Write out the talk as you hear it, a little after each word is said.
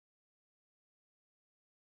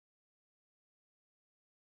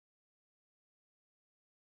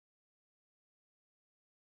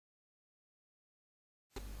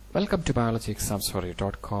Welcome to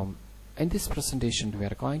biologyexamstory.com. In this presentation we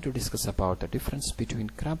are going to discuss about the difference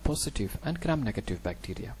between gram-positive and gram-negative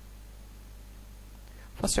bacteria.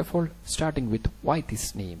 First of all, starting with why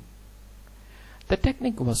this name. The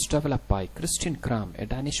technique was developed by Christian Gram, a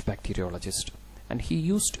Danish bacteriologist, and he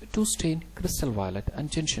used two stains, crystal violet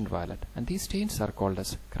and gentian violet, and these stains are called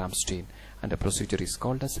as gram stain, and the procedure is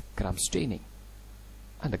called as gram staining.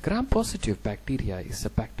 And the gram-positive bacteria is a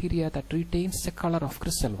bacteria that retains the color of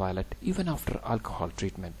crystal violet even after alcohol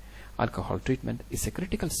treatment. Alcohol treatment is a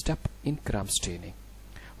critical step in gram staining,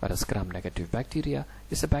 whereas gram-negative bacteria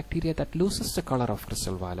is a bacteria that loses the color of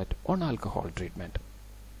crystal violet on alcohol treatment.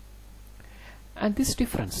 And this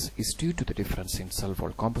difference is due to the difference in cell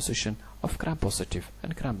wall composition of gram-positive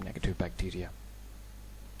and gram-negative bacteria.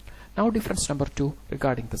 Now difference number 2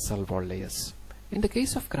 regarding the cell wall layers. In the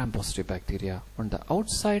case of gram-positive bacteria, on the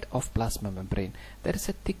outside of plasma membrane there is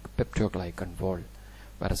a thick peptidoglycan wall,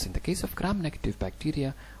 whereas in the case of gram-negative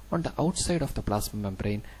bacteria, on the outside of the plasma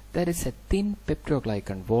membrane there is a thin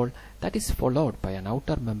peptidoglycan wall that is followed by an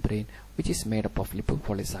outer membrane which is made up of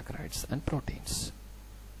lipopolysaccharides and proteins.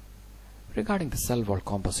 Regarding the cell wall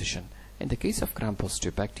composition, in the case of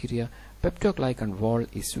gram-positive bacteria, peptidoglycan wall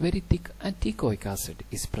is very thick and teichoic acid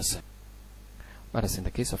is present. Whereas in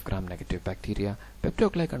the case of gram-negative bacteria,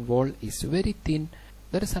 peptidoglycan wall is very thin.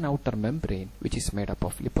 There is an outer membrane which is made up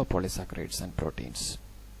of lipopolysaccharides and proteins.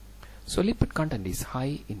 So lipid content is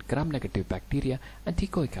high in gram-negative bacteria and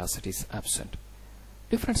teichoic acid is absent.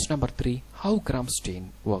 Difference number 3, how gram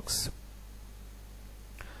stain works.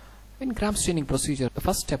 In gram staining procedure, the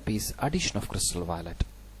first step is addition of crystal violet.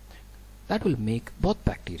 That will make both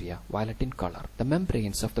bacteria violet in color. The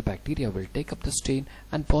membranes of the bacteria will take up the stain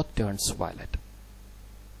and both turns violet.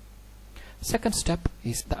 Second step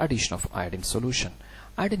is the addition of iodine solution.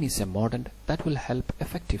 Iodine is a mordant that will help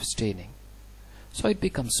effective staining. So it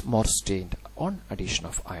becomes more stained on addition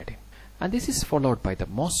of iodine. And this is followed by the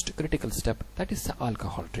most critical step, that is the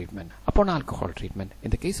alcohol treatment. Upon alcohol treatment, in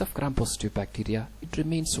the case of gram-positive bacteria, it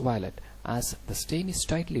remains violet as the stain is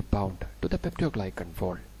tightly bound to the peptidoglycan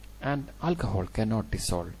wall, and alcohol cannot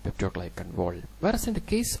dissolve peptidoglycan wall. Whereas in the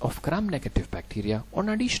case of gram-negative bacteria, on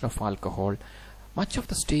addition of alcohol, much of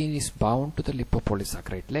the stain is bound to the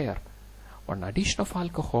lipopolysaccharide layer. On addition of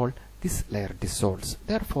alcohol, this layer dissolves.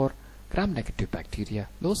 Therefore, gram-negative bacteria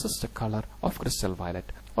loses the color of crystal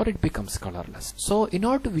violet, or it becomes colorless. So, in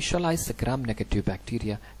order to visualize the gram-negative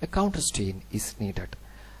bacteria, a counter stain is needed.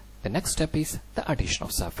 The next step is the addition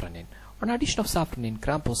of safranin. On addition of safranin,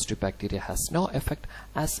 gram-positive bacteria has no effect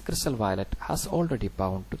as crystal violet has already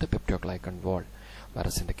bound to the peptidoglycan wall.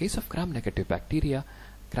 Whereas in the case of gram-negative bacteria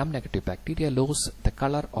lose the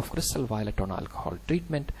color of crystal violet on alcohol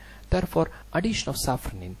treatment. Therefore, addition of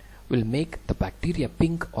safranin will make the bacteria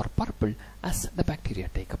pink or purple as the bacteria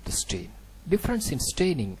take up the stain. Difference in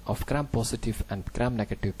staining of gram-positive and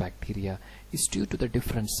gram-negative bacteria is due to the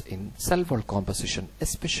difference in cell wall composition,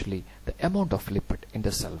 especially the amount of lipid in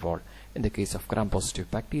the cell wall. In the case of gram-positive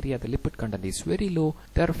bacteria, the lipid content is very low.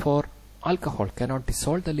 Therefore, alcohol cannot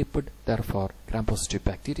dissolve the lipid. Therefore, gram-positive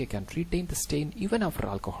bacteria can retain the stain even after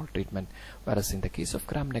alcohol treatment. Whereas in the case of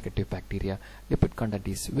gram-negative bacteria, lipid content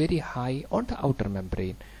is very high on the outer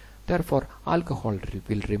membrane. Therefore, alcohol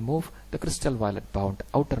will remove the crystal violet bound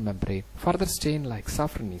outer membrane. Further stain like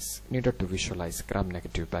safranin is needed to visualize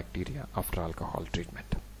gram-negative bacteria after alcohol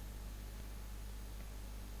treatment.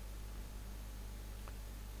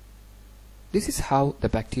 This is how the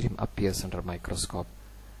bacterium appears under microscope.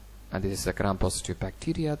 And this is a gram-positive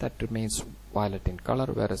bacteria that remains violet in color,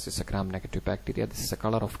 whereas this is a gram-negative bacteria. This is the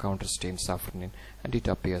color of counter stain safranin, and it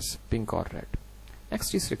appears pink or red.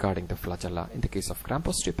 Next is regarding the flagella. In the case of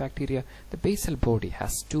gram-positive bacteria, the basal body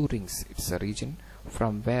has 2 rings. It's a region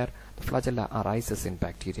from where the flagella arises in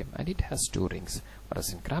bacterium, and it has 2 rings.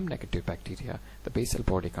 Whereas in gram-negative bacteria, the basal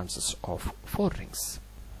body consists of 4 rings.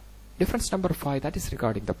 Difference number 5, that is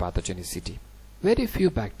regarding the pathogenicity. Very few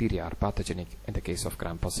bacteria are pathogenic in the case of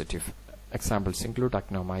gram-positive. Examples include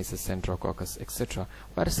Actinomyces, Enterococcus, etc.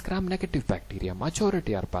 Whereas gram-negative bacteria,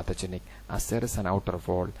 majority are pathogenic as there is an outer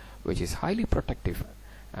wall which is highly protective,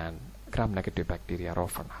 and gram-negative bacteria are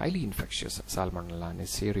often highly infectious, Salmonella,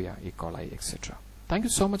 Neisseria, E. coli, etc. Thank you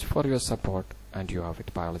so much for your support, and you are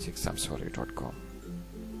with biologyexamstory.com.